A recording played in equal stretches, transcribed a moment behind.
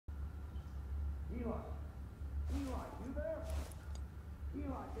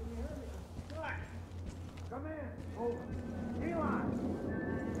Come in. Over. Eli!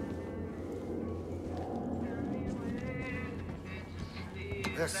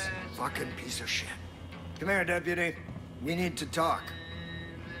 This fucking piece of shit. Come here, deputy. We need to talk.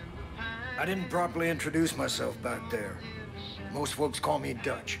 I didn't properly introduce myself back there. Most folks call me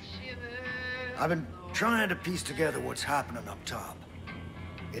Dutch. I've been trying to piece together what's happening up top.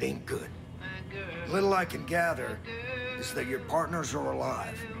 It ain't good. Little I can gather is that your partners are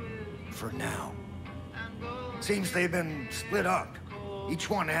alive. For now. Seems they've been split up. Each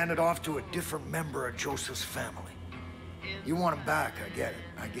one handed off to a different member of Joseph's family. You want them back, I get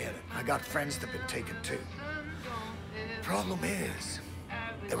it. I got friends that've been taken too. Problem is,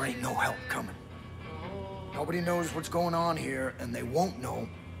 there ain't no help coming. Nobody knows what's going on here, and they won't know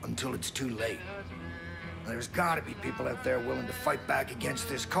until it's too late. There's gotta be people out there willing to fight back against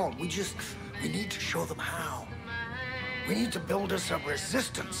this cult. We need to show them how. We need to build us a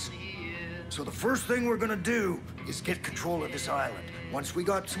resistance. So the first thing we're gonna do is get control of this island. Once we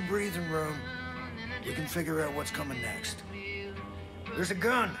got some breathing room, we can figure out what's coming next. There's a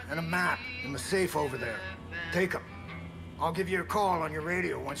gun and a map in the safe over there. Take them. I'll give you a call on your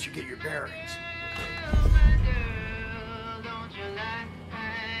radio once you get your bearings.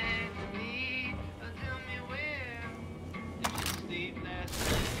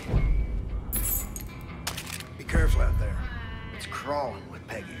 Be careful out there. It's crawling with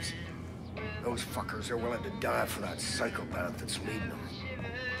Peggies. Those fuckers are willing to die for that psychopath that's leading them.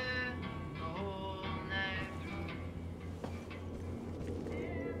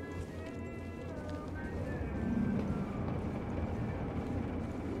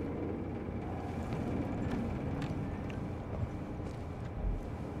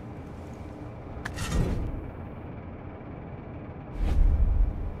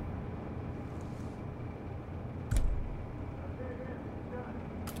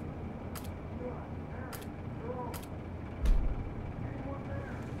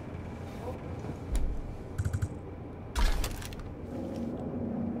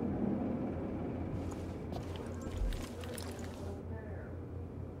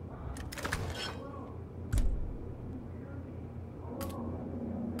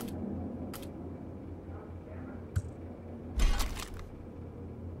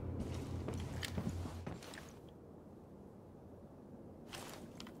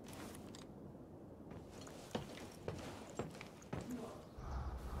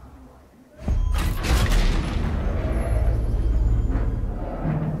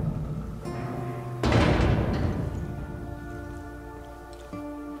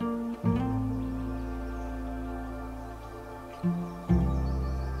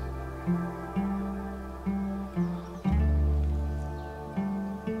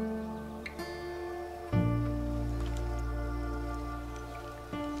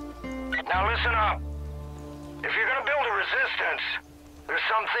 Now listen up. If you're gonna build a resistance, there's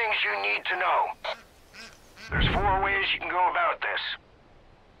some things you need to know. There's 4 ways you can go about this.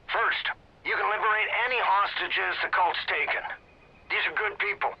 First, you can liberate any hostages the cult's taken. These are good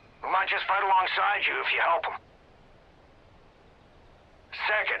people who might just fight alongside you if you help them.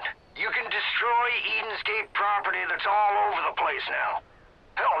 Second, you can destroy Eden's Gate property that's all over the place now.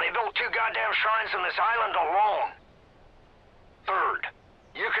 Hell, they built 2 goddamn shrines on this island alone. Third,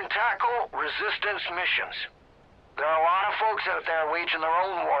 you can tackle resistance missions. There are a lot of folks out there waging their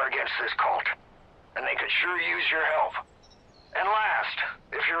own war against this cult, and they could sure use your help. And last,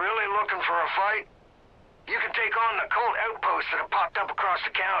 if you're really looking for a fight, you can take on the cult outposts that have popped up across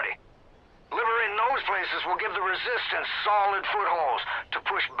the county. Liberating those places will give the resistance solid footholds to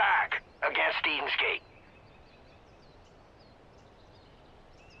push back against Eden's Gate.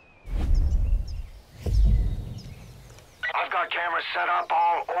 I've got cameras set up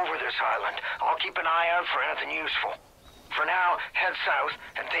all over this island. I'll keep an eye out for anything useful. For now, head south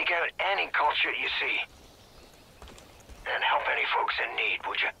and take out any cult shit you see. And help any folks in need,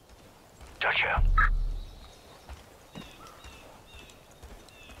 would you? Dutch out.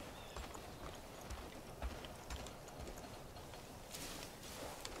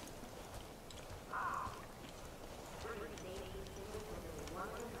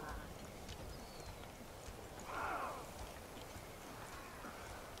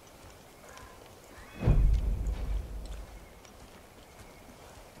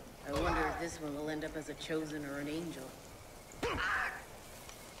 I wonder if this one will end up as a chosen or an angel.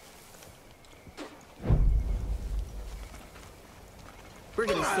 We're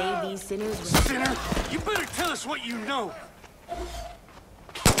gonna save these sinners. Sinner, you better tell us what you know.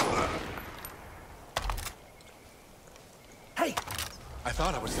 Hey! I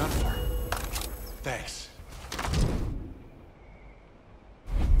thought I was done for. Thanks.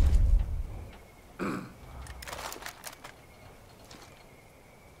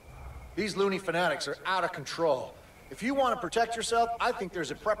 These loony fanatics are out of control. If you want to protect yourself, I think there's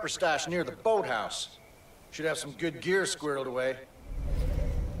a prepper stash near the boathouse. Should have some good gear squirreled away.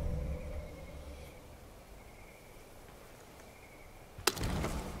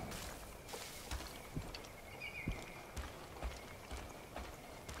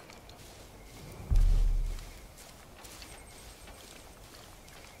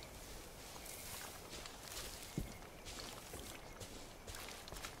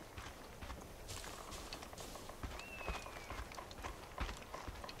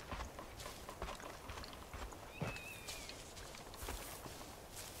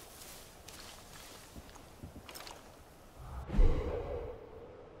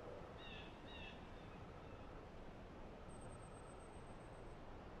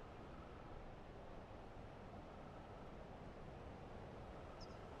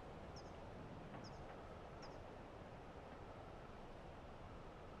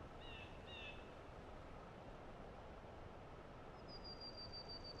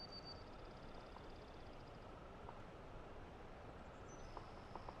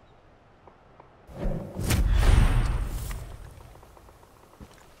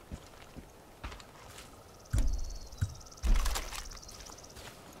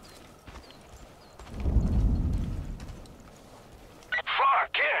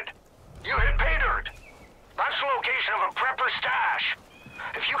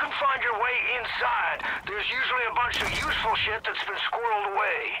 There's usually a bunch of useful shit that's been squirreled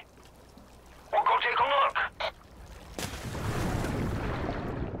away. We'll go take a look.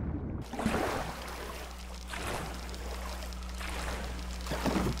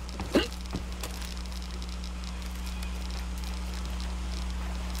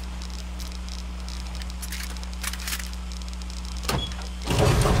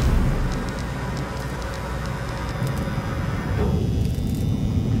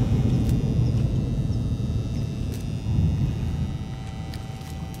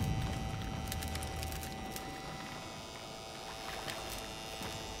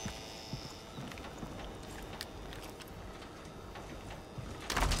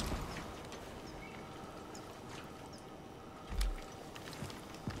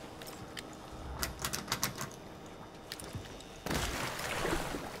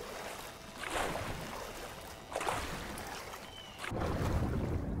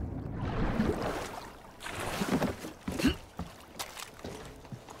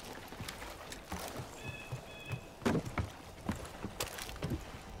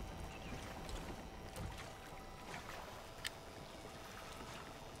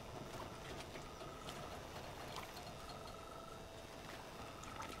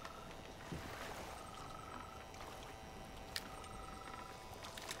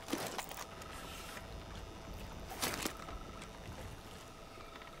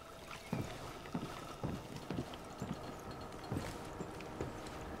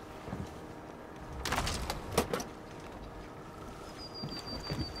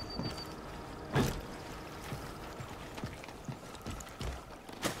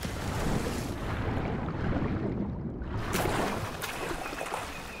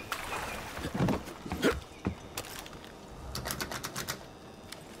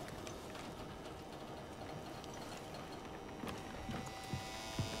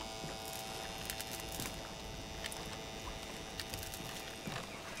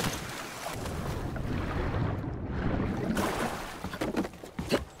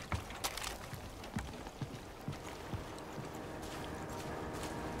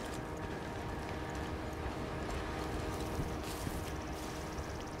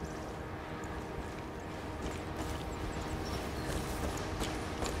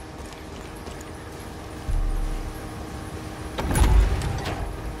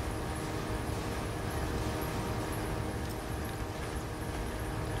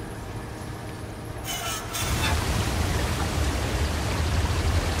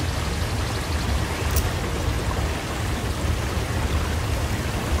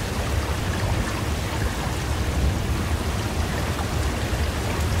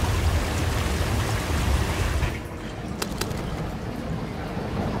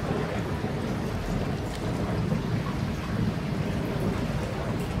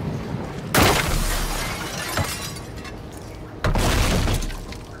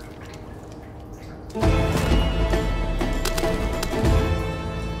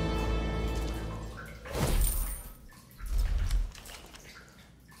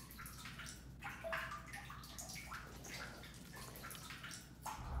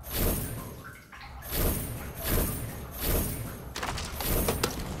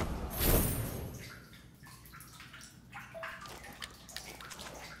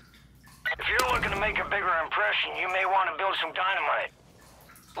 location, you may want to build some dynamite.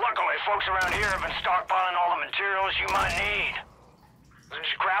 Luckily, folks around here have been stockpiling all the materials you might need. So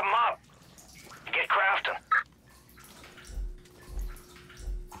just grab them up. Get crafting.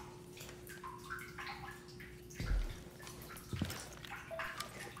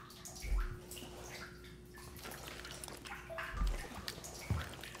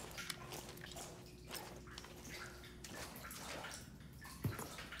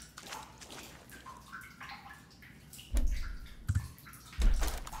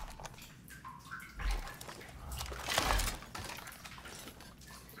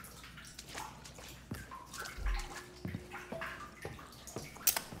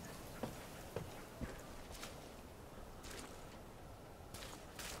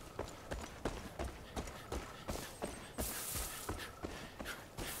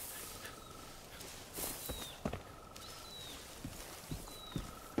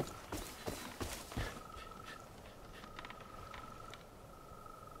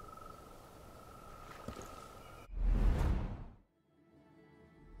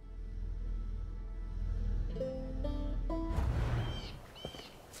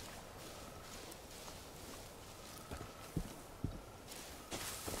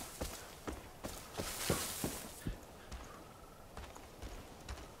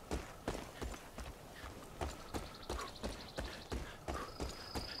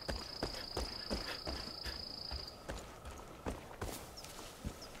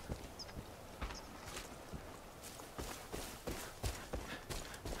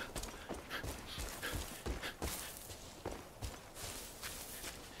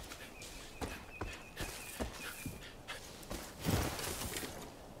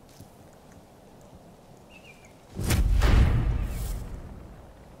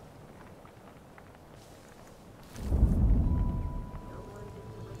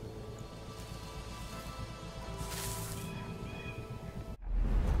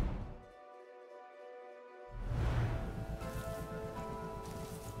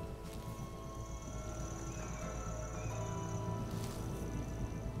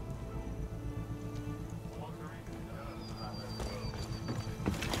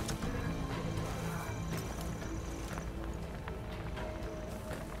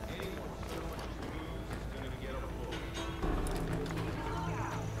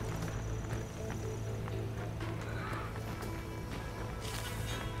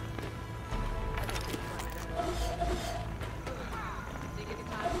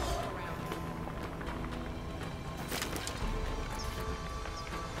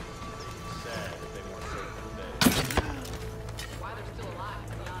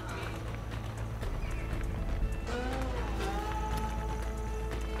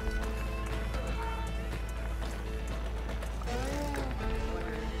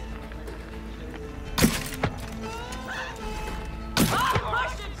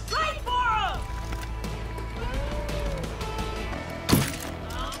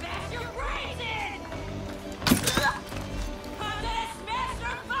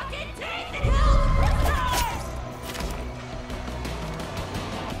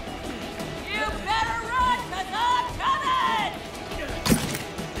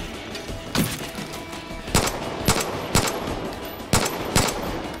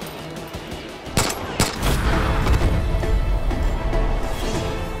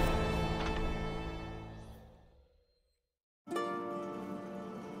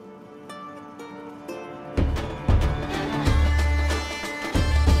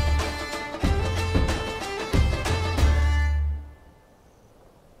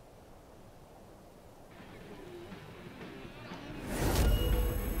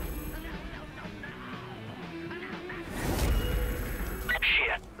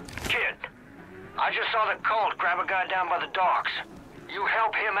 I just saw the cult grab a guy down by the docks. You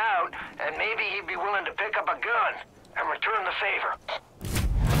help him out, and maybe he'd be willing to pick up a gun and return the favor.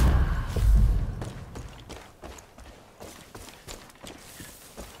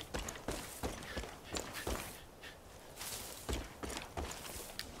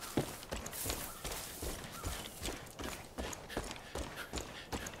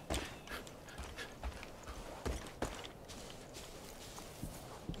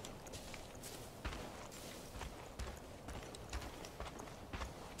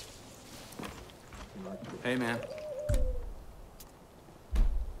 Hey, man.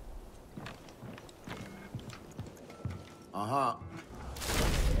 Uh-huh.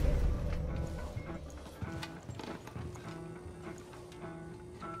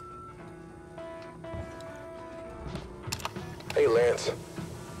 Hey, Lance.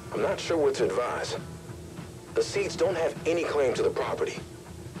 I'm not sure what to advise. The Seeds don't have any claim to the property.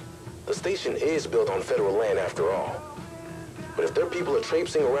 The station is built on federal land after all. But if their people are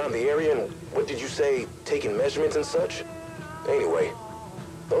traipsing around the area and, what did you say, taking measurements and such? Anyway,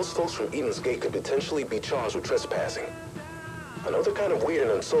 those folks from Eden's Gate could potentially be charged with trespassing. I know they're kind of weird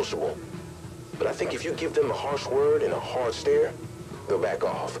and unsociable, but I think if you give them a harsh word and a hard stare, they'll back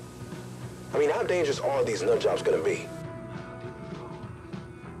off. I mean, how dangerous are these nut jobs gonna be?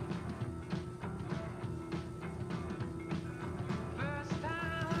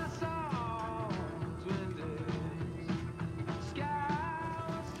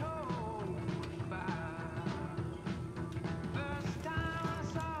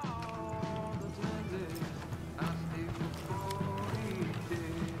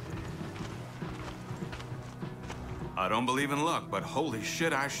 I don't believe in luck, but holy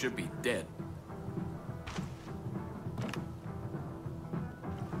shit, I should be dead.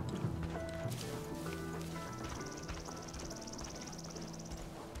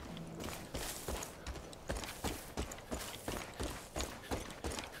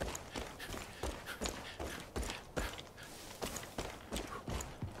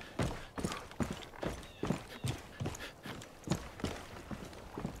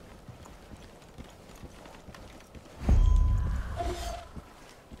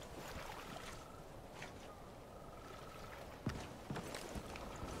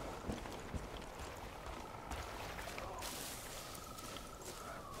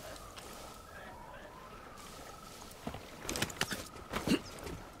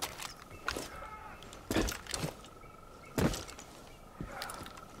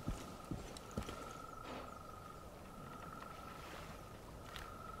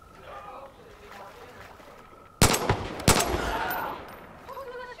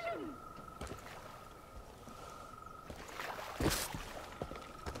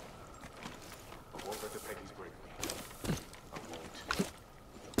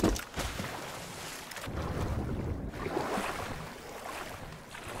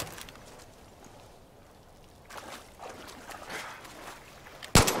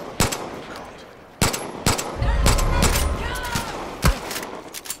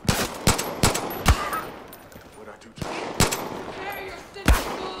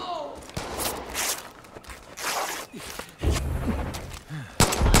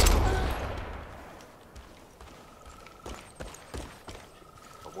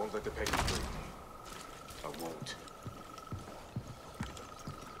 Let the Peggy break me. I won't.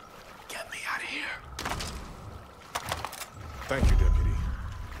 Get me out of here. Thank you, Deputy.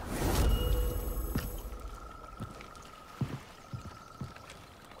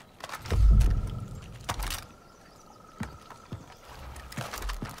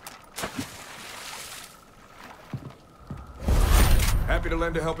 Happy to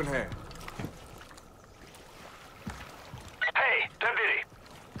lend a helping hand.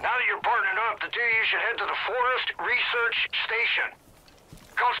 You should head to the Forest Research Station.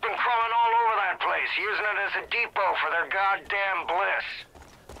 Cult's been crawling all over that place, using it as a depot for their goddamn bliss.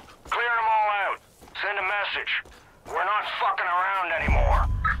 Clear them all out. Send a message. We're not fucking around anymore.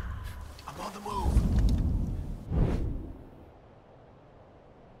 I'm on the move.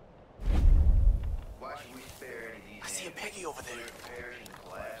 Why should we spare any of these? I see a Peggy over there. Repairs in the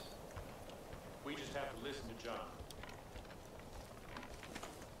class. We just have to listen to John.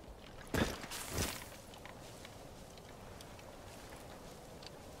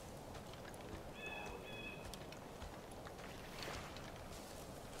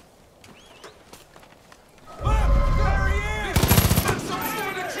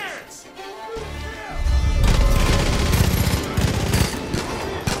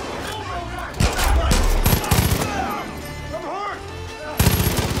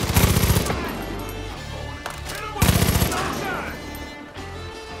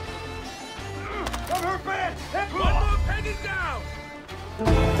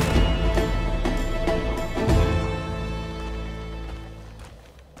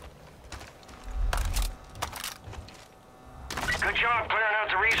 Good job clearing out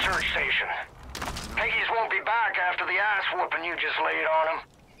the research station. Peggy's won't be back after the ass whooping you just laid on him.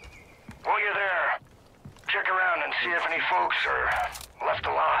 While you're there, check around and see if any folks are left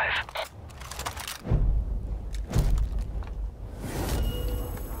alive.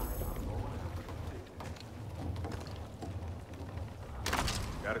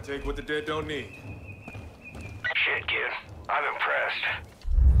 Gotta take what the dead don't need. Shit, kid. I'm impressed.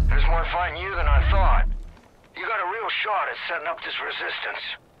 There's more fighting you than I thought. You got a real shot at setting up this resistance.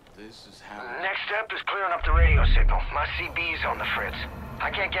 This is how... Next step is clearing up the radio signal. My CB's on the fritz. I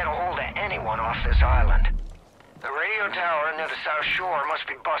can't get a hold of anyone off this island. The radio tower near the South Shore must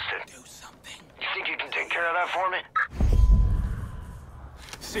be busted. Do something. You think you can take care of that for me?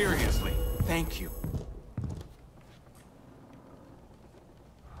 Seriously, thank you.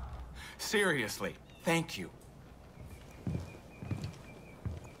 Seriously, thank you.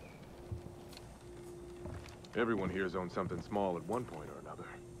 Everyone here's owned something small at one point or another.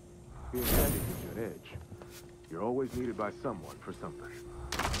 Being handy gives you an edge. You're always needed by someone for something.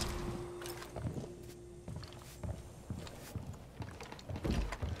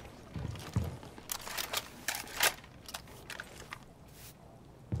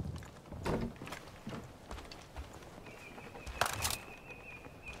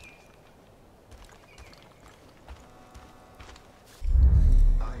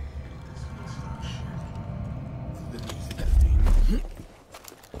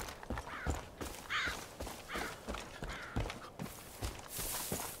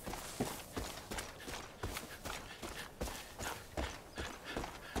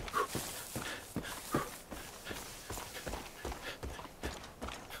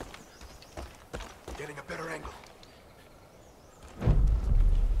 Getting a better angle.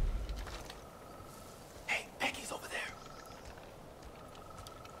 Hey, Peggy's over there.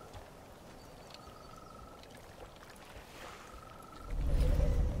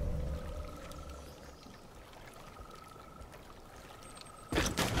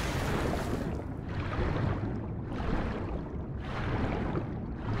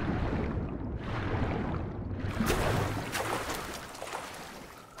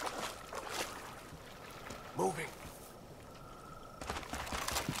 Moving.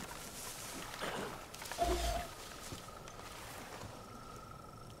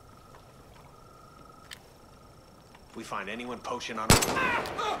 If we find anyone poaching on... Get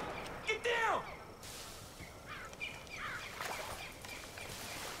down!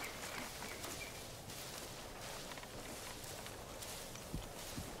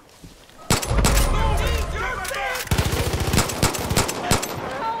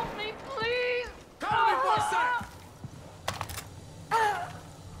 Help me, please! Cover me for a sec!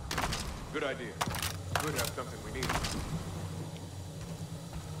 Good idea. Could have something we need.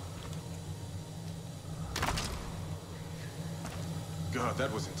 God,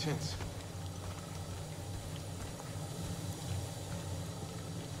 that was intense.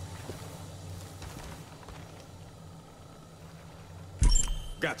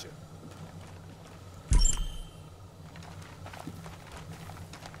 Gotcha.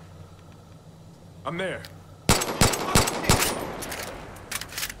 I'm there.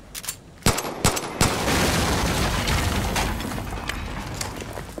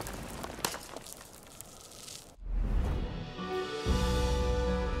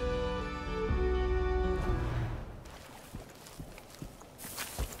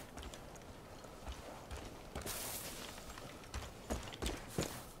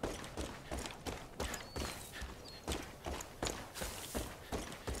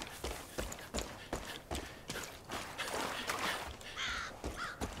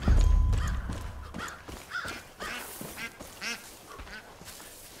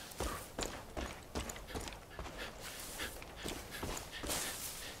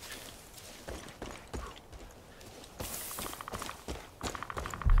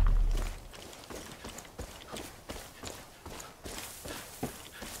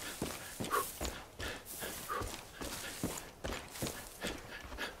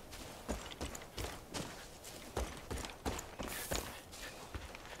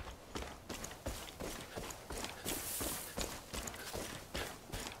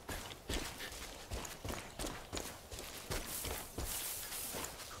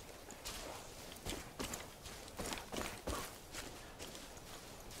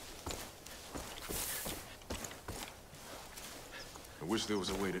 I wish there was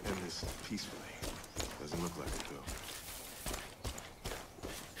a way to end this peacefully. Doesn't look like it, though.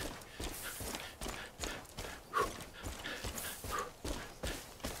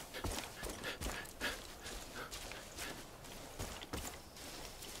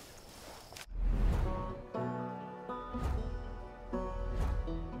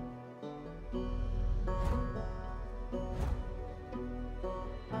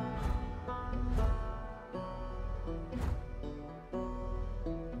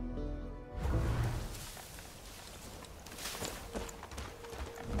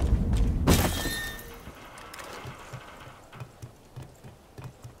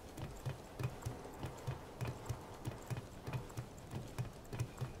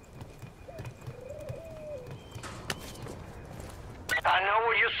 I know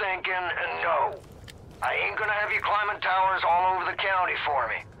what you're thinking, and no. I ain't gonna have you climbing towers all over the county for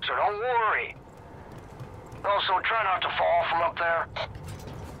me, so don't worry. Also, try not to fall from up there.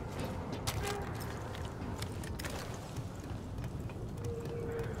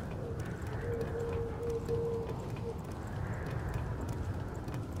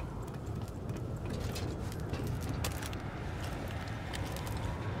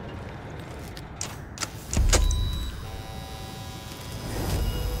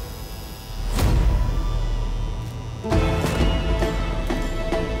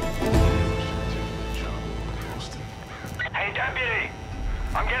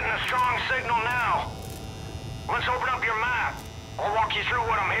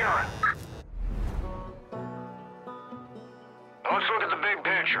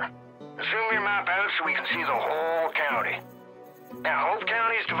 picture. Zoom your map out so we can see the whole county. Now, Hope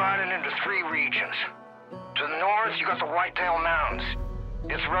County is divided into 3 regions. To the north, you got the Whitetail Mountains.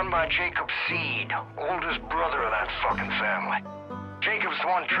 It's run by Jacob Seed, oldest brother of that fucking family. Jacob's the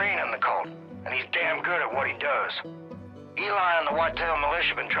one training the cult, and he's damn good at what he does. Eli and the Whitetail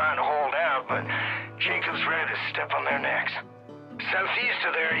Militia have been trying to hold out, but Jacob's ready to step on their necks. Southeast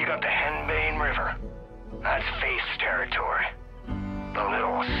of there, you got the Henbane River. That's Faith's territory. The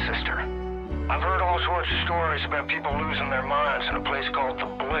little sister. I've heard all sorts of stories about people losing their minds in a place called the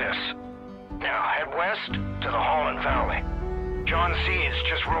Bliss. Now, head west to the Holland Valley. John Seeds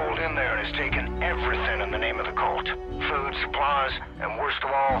just rolled in there and has taken everything in the name of the cult. Food, supplies, and worst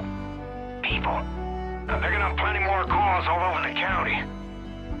of all, people. I'm picking up plenty more calls all over the county.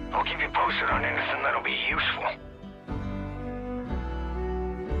 I'll keep you posted on anything that'll be useful.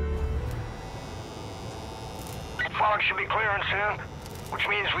 Fog should be clearing soon, which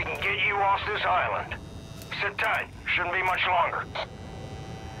means we can get you off this island. Sit tight. Shouldn't be much longer.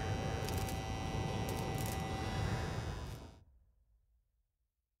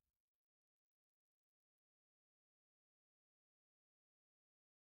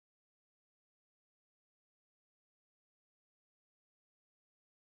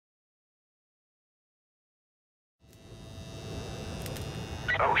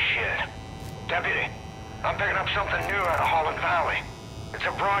 Oh shit. Deputy, I'm picking up something new out of Holland Valley. It's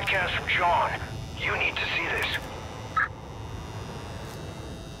a broadcast from John. You need to see this.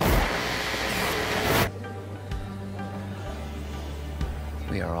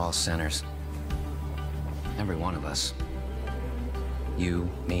 We are all sinners. Every one of us. You,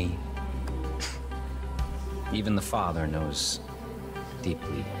 me. Even the Father knows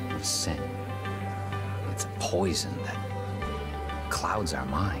deeply of sin. It's poison that clouds our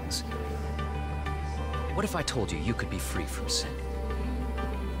minds. What if I told you you could be free from sin?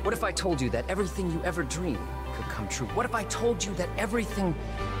 What if I told you that everything you ever dreamed could come true? What if I told you that everything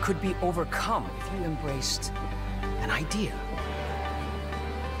could be overcome if you embraced an idea?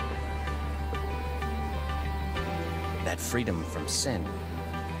 That freedom from sin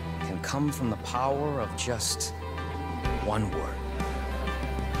can come from the power of just one word.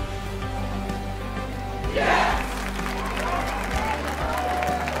 Yeah!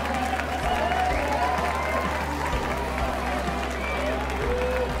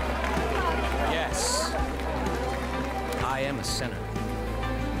 A sinner.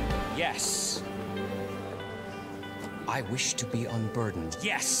 Yes. I wish to be unburdened.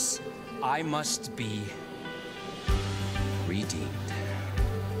 Yes. I must be redeemed.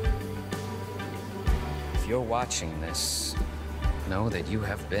 If you're watching this, know that you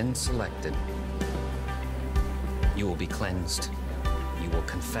have been selected. You will be cleansed. You will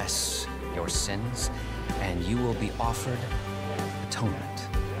confess your sins, and you will be offered atonement.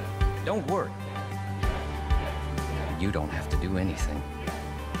 Don't worry. You don't have to do anything.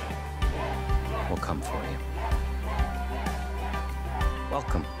 We'll come for you.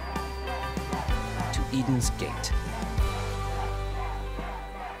 Welcome to Eden's Gate.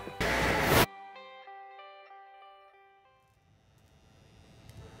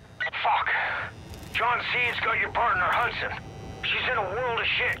 Fuck. John Seed's got your partner, Hudson. She's in a world of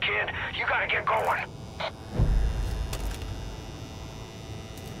shit, kid. You gotta get going.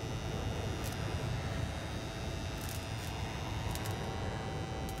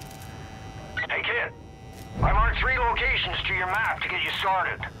 Hey, kid. I marked 3 locations to your map to get you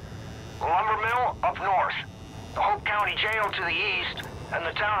started. The lumber mill up north, the Hope County Jail to the east, and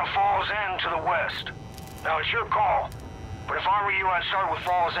the town of Falls End to the west. Now, it's your call, but if I were you, I'd start with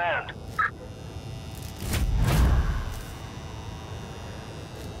Falls End.